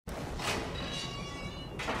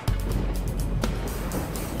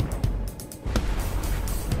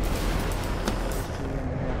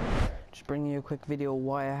a quick video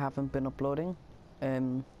why I haven't been uploading.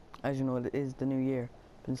 As you know, it is the new year.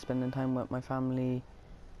 Been spending time with my family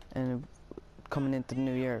and coming into the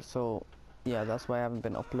new year, so yeah, that's why I haven't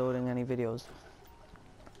been uploading any videos.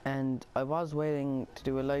 And I was waiting to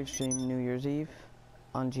do a live stream New Year's Eve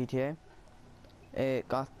on GTA. It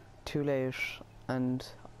got too late and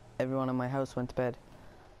everyone in my house went to bed,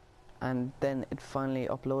 and then it finally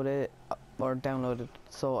uploaded or downloaded,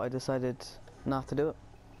 so I decided not to do it.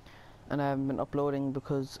 And I haven't been uploading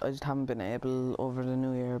because I just haven't been able over the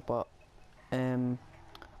new year, but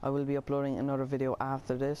I will be uploading another video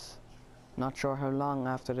after this. Not sure how long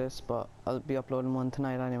after this, but I'll be uploading one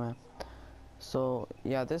tonight anyway. So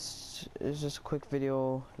yeah, this is just a quick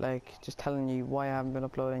video, like just telling you why I haven't been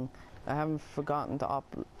uploading. I haven't forgotten to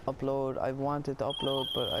upload. I've wanted to upload,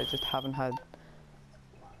 but I just haven't had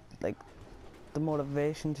like the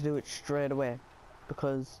motivation to do it straight away,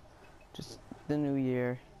 because just the new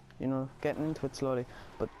year, you know, getting into it slowly.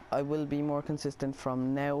 But I will be more consistent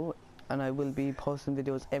from now, and I will be posting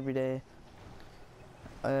videos every day.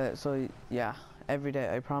 So yeah, every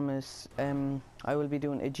day, I promise. I will be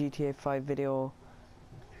doing a GTA 5 video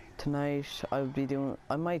tonight. I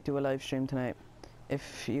might do a live stream tonight.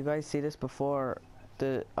 If you guys see this before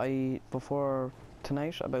tonight,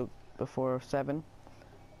 about before 7,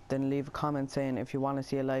 then leave a comment saying if you want to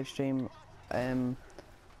see a live stream.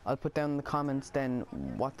 I'll put down in the comments then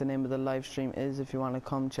what the name of the live stream is if you want to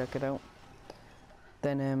come check it out.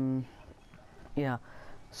 Then yeah,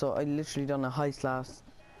 so I literally done a heist last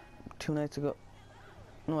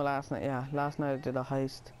night I did a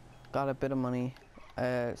heist, got a bit of money.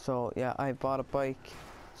 So yeah, I bought a bike.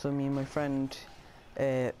 So me and my friend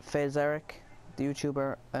Faze Eric, the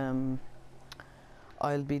YouTuber,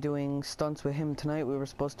 I'll be doing stunts with him tonight. We were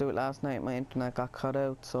supposed to do it last night, my internet got cut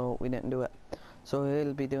out, so we didn't do it. So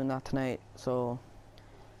he'll be doing that tonight. So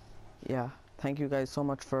yeah, thank you guys so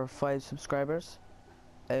much for 5 subscribers.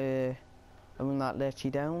 I will not let you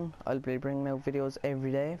down. I'll be bringing out videos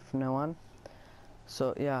every day from now on.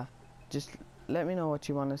 So yeah, just let me know what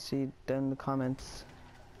you want to see down in the comments,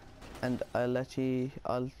 and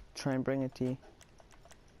I'll try and bring it to you.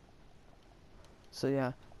 So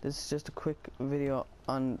yeah, this is just a quick video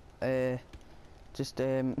on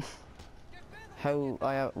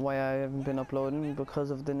why I haven't been uploading because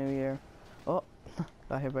of the new year. Oh,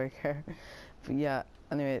 I break here. But yeah,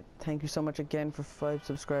 anyway, thank you so much again for 5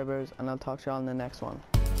 subscribers, and I'll talk to y'all in the next one.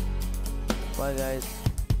 Bye guys.